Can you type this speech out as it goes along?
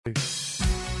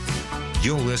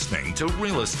You're listening to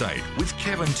Real Estate with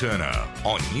Kevin Turner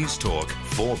on News Talk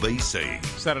 4BC.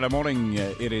 Saturday morning,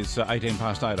 it is 18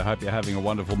 past 8. I hope you're having a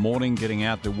wonderful morning. Getting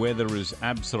out, the weather is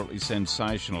absolutely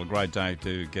sensational. A great day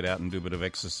to get out and do a bit of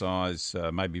exercise,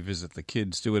 maybe visit the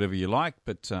kids, do whatever you like,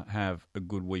 but have a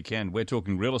good weekend. We're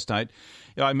talking real estate.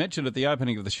 I mentioned at the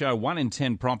opening of the show, 1 in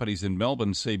 10 properties in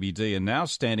Melbourne CBD are now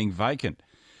standing vacant.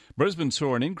 Brisbane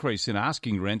saw an increase in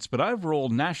asking rents, but overall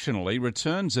nationally,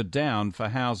 returns are down for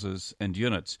houses and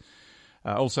units.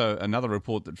 Also, another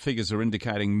report that figures are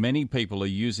indicating many people are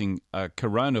using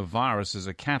coronavirus as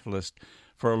a catalyst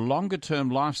for a longer-term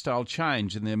lifestyle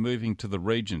change, and they're moving to the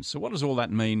regions. So what does all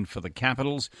that mean for the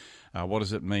capitals? What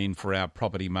does it mean for our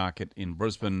property market in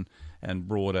Brisbane and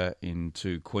broader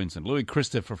into Queensland? Louis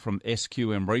Christopher from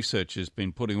SQM Research has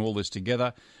been putting all this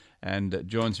together and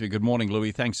joins me. Good morning,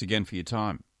 Louis. Thanks again for your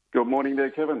time. Good morning there,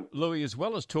 Kevin. Louis, as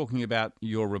well as talking about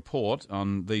your report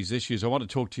on these issues, I want to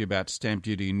talk to you about stamp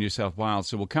duty in New South Wales.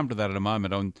 So we'll come to that in a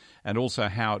moment, and also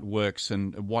how it works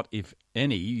and what, if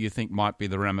any, you think might be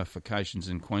the ramifications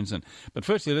in Queensland. But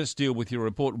firstly, let's deal with your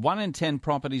report. 1 in 10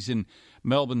 properties in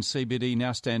Melbourne CBD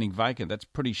now standing vacant. That's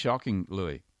pretty shocking,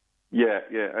 Louis. Yeah,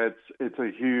 it's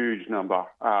a huge number.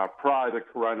 Prior to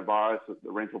coronavirus,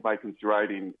 the rental vacancy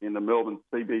rate in the Melbourne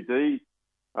CBD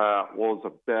was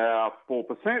about 4%,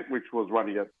 which was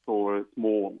running at sort of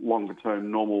more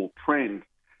longer-term normal trend.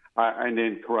 And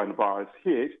then coronavirus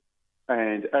hit.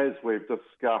 And as we've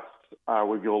discussed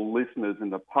with your listeners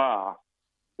in the past,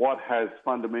 what has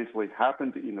fundamentally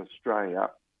happened in Australia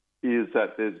is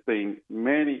that there's been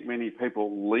many, many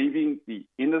people leaving the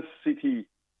inner city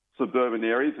suburban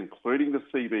areas, including the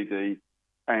CBD,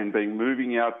 and being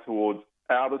moving out towards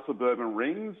outer suburban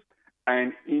rings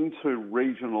and into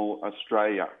regional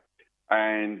Australia.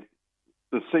 And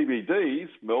the CBDs,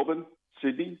 Melbourne,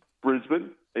 Sydney, Brisbane,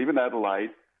 even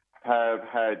Adelaide, have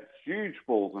had huge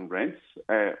falls in rents,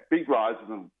 big rises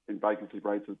in vacancy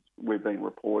rates as we've been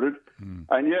reported.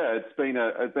 And yeah, it's been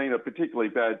a particularly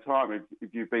bad time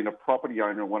if you've been a property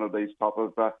owner in one of these type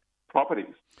of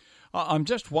properties. I'm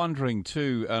just wondering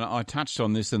too, and I touched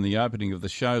on this in the opening of the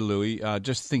show, Louis,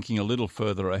 just thinking a little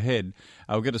further ahead,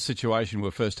 we'll get a situation where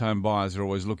first home buyers are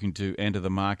always looking to enter the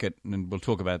market, and we'll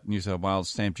talk about New South Wales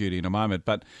stamp duty in a moment,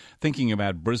 but thinking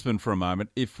about Brisbane for a moment,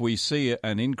 if we see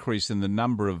an increase in the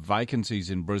number of vacancies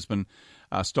in Brisbane,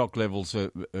 stock levels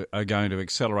are going to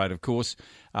accelerate, of course.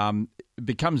 It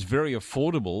becomes very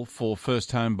affordable for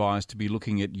first home buyers to be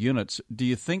looking at units. Do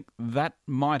you think that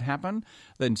might happen?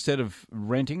 That instead of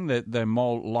renting, that they're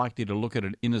more likely to look at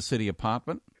an inner city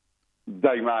apartment?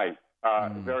 They may.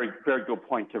 Very, very good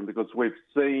point, Kevin, because we've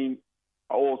seen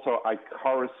also a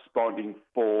corresponding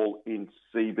fall in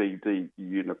CBD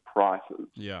unit prices.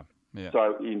 Yeah.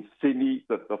 So in Sydney,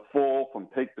 the fall from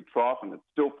peak to trough, and it's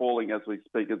still falling as we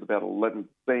speak, is about 11%.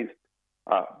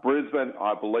 Brisbane,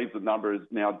 I believe the number is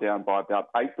now down by about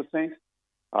 8%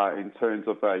 in terms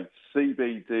of a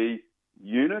CBD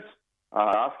unit.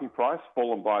 Asking price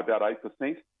fallen by about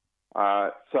 8%.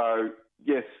 So,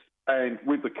 yes, and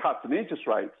with the cuts in interest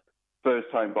rates, first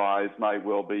home buyers may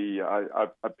well be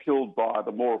appealed by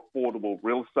the more affordable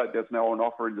real estate that's now on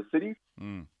offer in the city.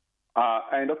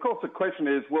 And, of course, the question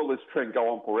is, will this trend go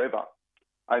on forever?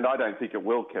 And I don't think it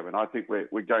will, Kevin. I think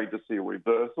we're going to see a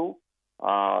reversal,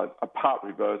 a part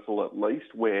reversal at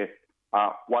least, where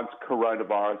once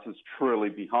coronavirus is truly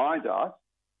behind us,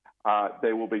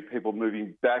 there will be people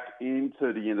moving back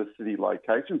into the inner city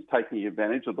locations, taking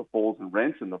advantage of the falls in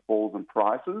rents and the falls in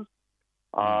prices,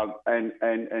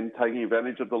 and taking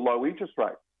advantage of the low interest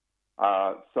rate.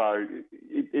 So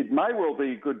it may well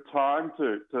be a good time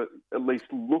to at least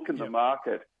look in the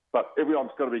market, but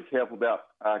everyone's got to be careful about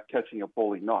catching a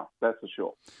falling knife, that's for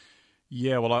sure.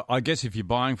 Yeah, well, I guess if you're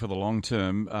buying for the long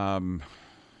term,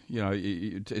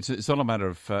 it's not a matter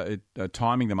of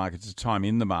timing the market, it's a time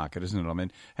in the market, isn't it? I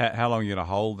mean, how long are you going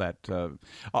to hold that?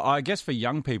 I guess for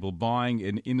young people, buying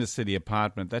an inner city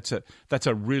apartment, that's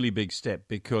a really big step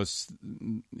because,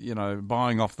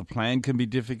 buying off the plan can be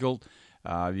difficult.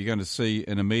 You're going to see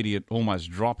an immediate almost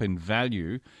drop in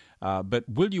value. But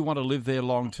will you want to live there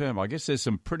long term? I guess there's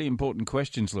some pretty important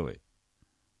questions, Louis.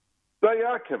 They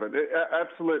are, Kevin.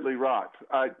 Absolutely right.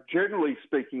 Generally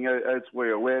speaking, as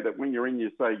we're aware that when you're in your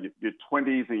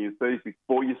 20s and your 30s,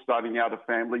 before you're starting out a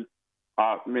family,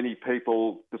 many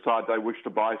people decide they wish to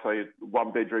buy, say, a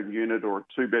one-bedroom unit or a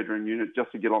two-bedroom unit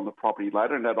just to get on the property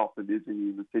ladder, and that often is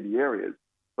in the city areas.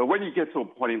 But when you get to a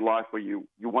point in life where you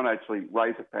want to actually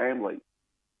raise a family,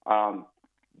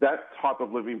 that type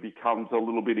of living becomes a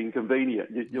little bit inconvenient.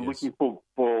 You're looking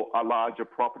for a larger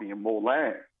property and more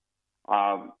land.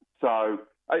 So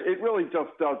It really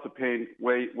just does depend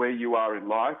where you are in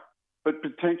life. But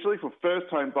potentially for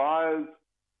first-home buyers,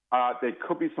 there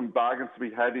could be some bargains to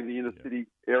be had in the inner city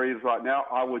areas right now.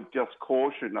 I would just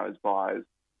caution those buyers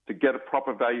to get a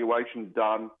proper valuation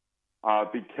done.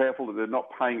 Be careful that they're not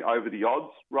paying over the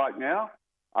odds right now.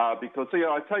 Because,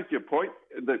 I take your point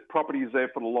that property is there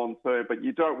for the long term, but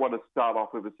you don't want to start off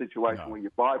with a situation where you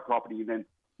buy property and then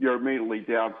you're immediately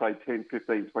down, say, 10,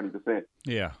 15, 20%.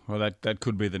 Yeah, well, that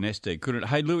could be the nest egg, couldn't it?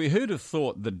 Hey, Louis, who'd have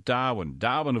thought that Darwin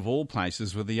of all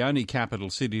places, were the only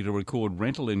capital city to record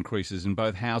rental increases in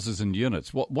both houses and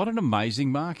units? What an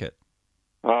amazing market.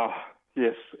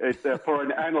 Yes, for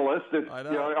an analyst,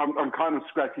 I'm kind of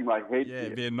scratching my head. Yeah,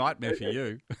 it'd be a nightmare for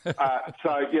you.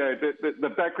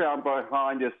 The background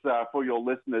behind this for your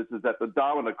listeners is that the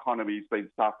Darwin economy has been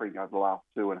suffering over the last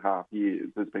 2.5 years.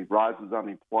 There's been rises in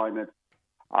unemployment.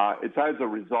 It's as a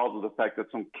result of the fact that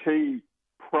some key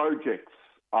projects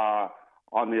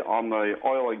on the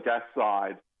oil and gas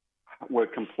side were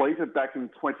completed back in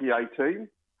 2018,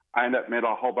 and that meant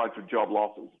a whole bunch of job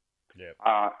losses. Yep.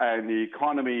 And the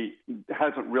economy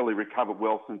hasn't really recovered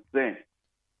well since then.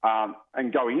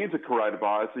 And going into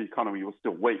coronavirus, the economy was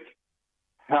still weak.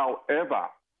 However,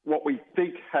 what we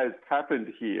think has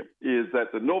happened here is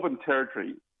that the Northern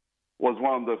Territory was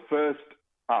one of the first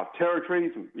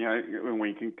territories, when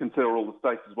we can consider all the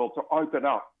states as well, to open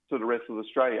up to the rest of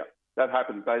Australia. That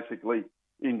happened basically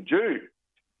in June.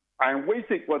 And we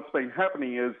think what's been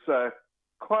happening is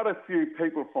quite a few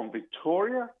people from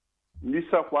Victoria, New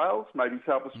South Wales, maybe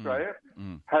South Australia,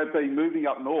 have been moving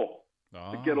up north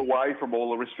to get away from all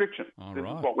the restrictions. This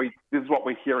is what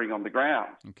we're hearing on the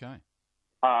ground. Okay.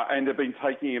 And they've been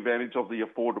taking advantage of the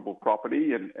affordable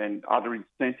property and other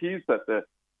incentives that the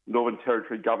Northern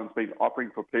Territory government's been offering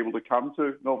for people to come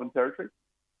to Northern Territory.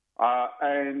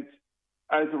 And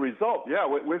as a result,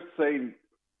 we've seen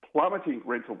plummeting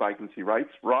rental vacancy rates,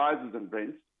 rises in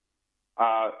rents.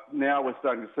 Now we're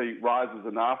starting to see rises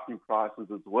in asking prices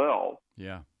as well.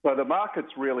 Yeah. So the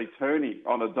market's really turning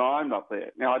on a dime up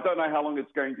there. Now, I don't know how long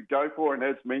it's going to go for, and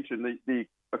as mentioned, the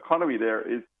economy there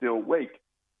is still weak.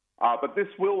 But this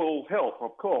will all help,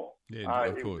 of course. Yeah,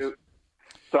 of course.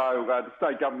 So the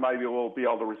state government maybe will be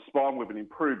able to respond with an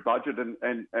improved budget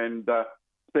and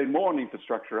spend more on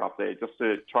infrastructure up there just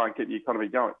to try and keep the economy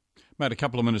going. Mate, a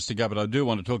couple of minutes to go, but I do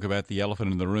want to talk about the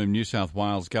elephant in the room. New South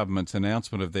Wales government's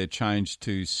announcement of their change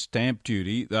to stamp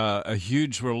duty, a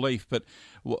huge relief, but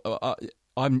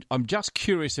I'm just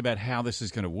curious about how this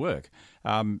is going to work.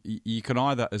 You can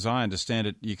either, as I understand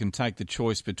it, you can take the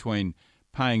choice between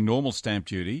paying normal stamp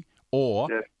duty or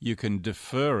you can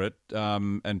defer it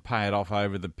and pay it off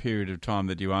over the period of time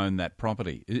that you own that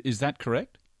property. Is that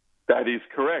correct? That is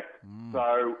correct.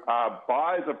 So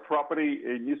buyers of property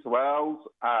in New South Wales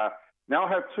now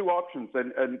have two options.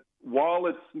 And while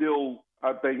it's still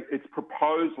it's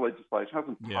proposed legislation,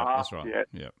 hasn't passed yet,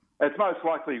 it's most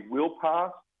likely will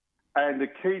pass. And the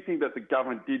key thing that the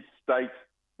government did state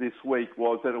this week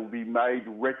was that it will be made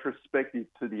retrospective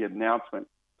to the announcement.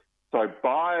 So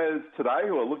buyers today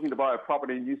who are looking to buy a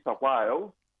property in New South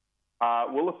Wales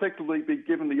will effectively be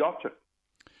given the option.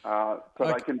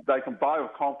 They can buy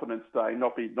with confidence today,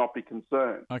 not be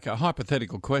concerned. Okay,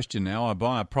 hypothetical question now. I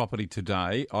buy a property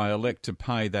today. I elect to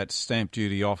pay that stamp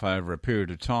duty off over a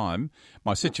period of time.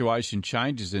 My situation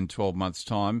changes in 12 months'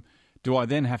 time. Do I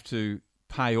then have to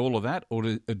pay all of that, or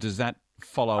does that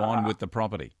follow on with the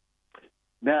property?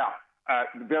 Now,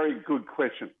 very good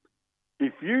question.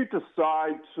 If you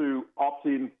decide to opt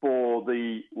in for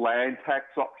the land tax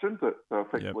option to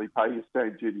effectively pay your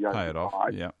stamp duty over pay it off,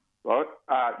 right?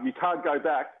 You can't go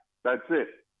back. That's it,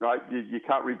 right? You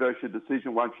can't reverse your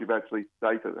decision once you've actually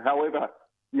stated it. However,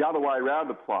 the other way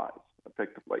around applies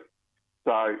effectively.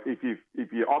 So if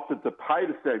you opted to pay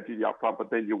the stamp duty up front, but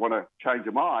then you want to change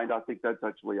your mind, I think that's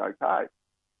actually okay.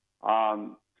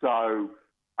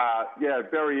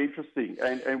 Very interesting.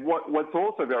 And what's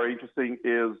also very interesting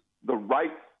is the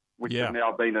rates which have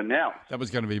now been announced. That was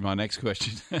going to be my next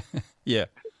question. Yeah.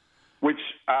 Which,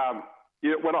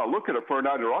 when I look at it for an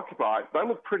owner-occupier, they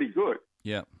look pretty good.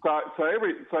 Yeah. So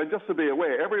just to be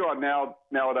aware, everyone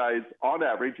nowadays, on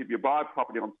average, if you buy a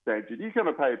property on stamp duty, you're going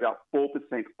to pay about 4%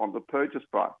 on the purchase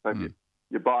price. So if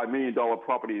you buy $1 million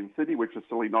property in Sydney, which is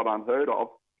certainly not unheard of,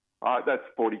 that's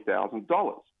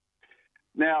 $40,000.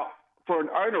 Now, for an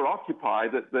owner-occupier,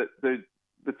 the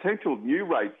potential new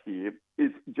rate here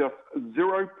is just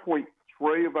 0.3%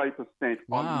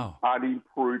 on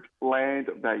unimproved land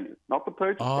value, not the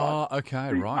purchase price. Oh, okay,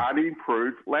 the right.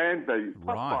 Unimproved land value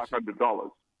plus $500.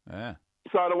 Yeah.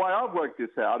 So the way I've worked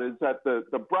this out is that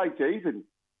the break-even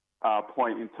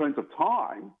point in terms of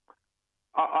time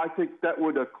I think that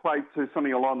would equate to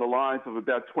something along the lines of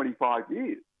about 25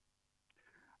 years.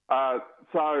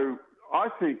 So I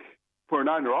think for an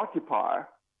owner-occupier,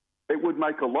 it would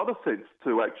make a lot of sense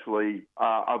to actually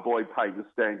avoid paying the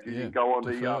stamp duty and go on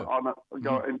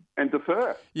and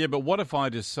defer. Yeah, but what if I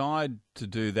decide to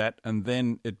do that and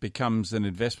then it becomes an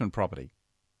investment property?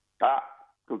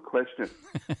 Good question.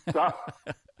 So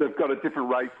they've got a different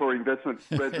rate for investment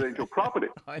residential property.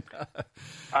 I know.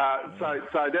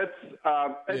 So that's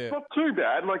it's not too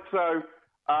bad.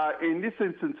 In this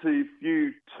instance, if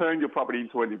you turn your property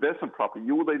into an investment property,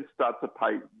 you will then start to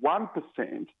pay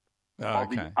 1% of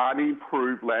the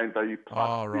unimproved land value plus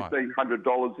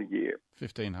 $1,500 a year.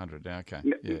 $1,500. Okay.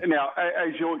 Now,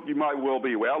 as you might well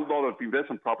be aware, a lot of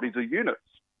investment properties are units.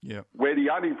 Yeah. Where the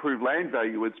unimproved land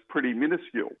value is pretty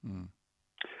minuscule. Mm.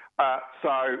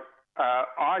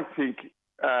 I think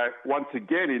once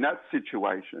again in that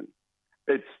situation,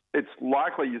 it's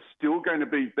likely you're still going to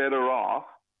be better off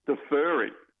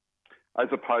deferring as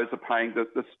opposed to paying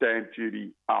the stamp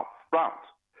duty up front.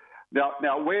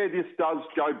 Now, where this does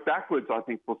go backwards, I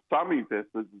think, for some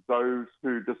investors, is those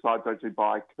who decide to actually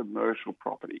buy commercial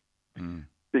property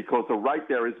because the rate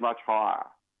there is much higher.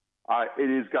 It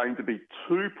is going to be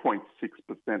 2.6%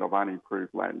 of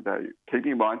unimproved land value.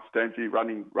 Keeping in mind, stamp duty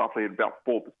running roughly at about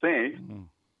 4%. Mm.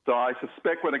 So I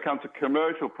suspect when it comes to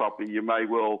commercial property, you may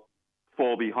well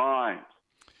fall behind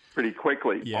pretty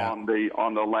quickly on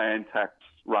the land tax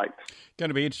rate. Going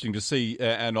to be interesting to see,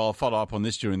 and I'll follow up on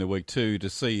this during the week too, to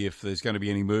see if there's going to be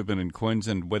any movement in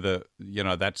Queensland, whether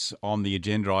that's on the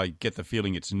agenda. I get the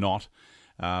feeling it's not.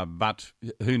 But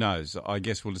who knows? I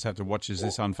guess we'll just have to watch as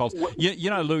this unfolds.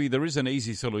 Louis, there is an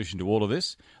easy solution to all of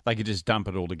this. They could just dump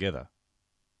it all together.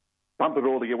 Dump it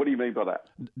all together? What do you mean by that?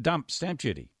 Dump stamp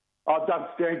duty. Oh,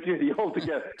 dump stamp duty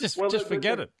altogether. just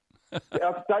forget it.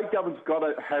 Our state government's got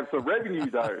to have some revenue,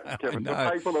 though, Kevin, to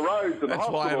pay for the roads and the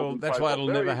hospitals. That's why it'll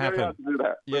never happen. Very hard to do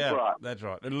that. Yeah, that's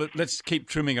right. Let's keep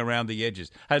trimming around the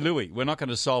edges. Hey, Louis, we're not going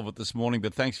to solve it this morning,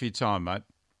 but thanks for your time, mate.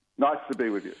 Nice to be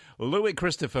with you. Louis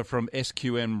Christopher from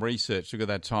SQM Research. Look at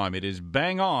that time. It is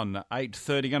bang on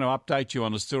 8:30. Going to update you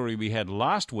on a story we had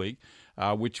last week,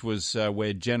 which was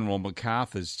where General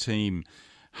MacArthur's team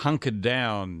hunkered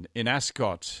down in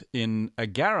Ascot in a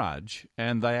garage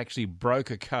and they actually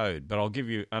broke a code. But I'll give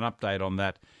you an update on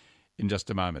that in just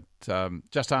a moment,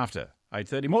 just after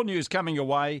 8:30. More news coming your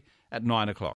way at 9 o'clock.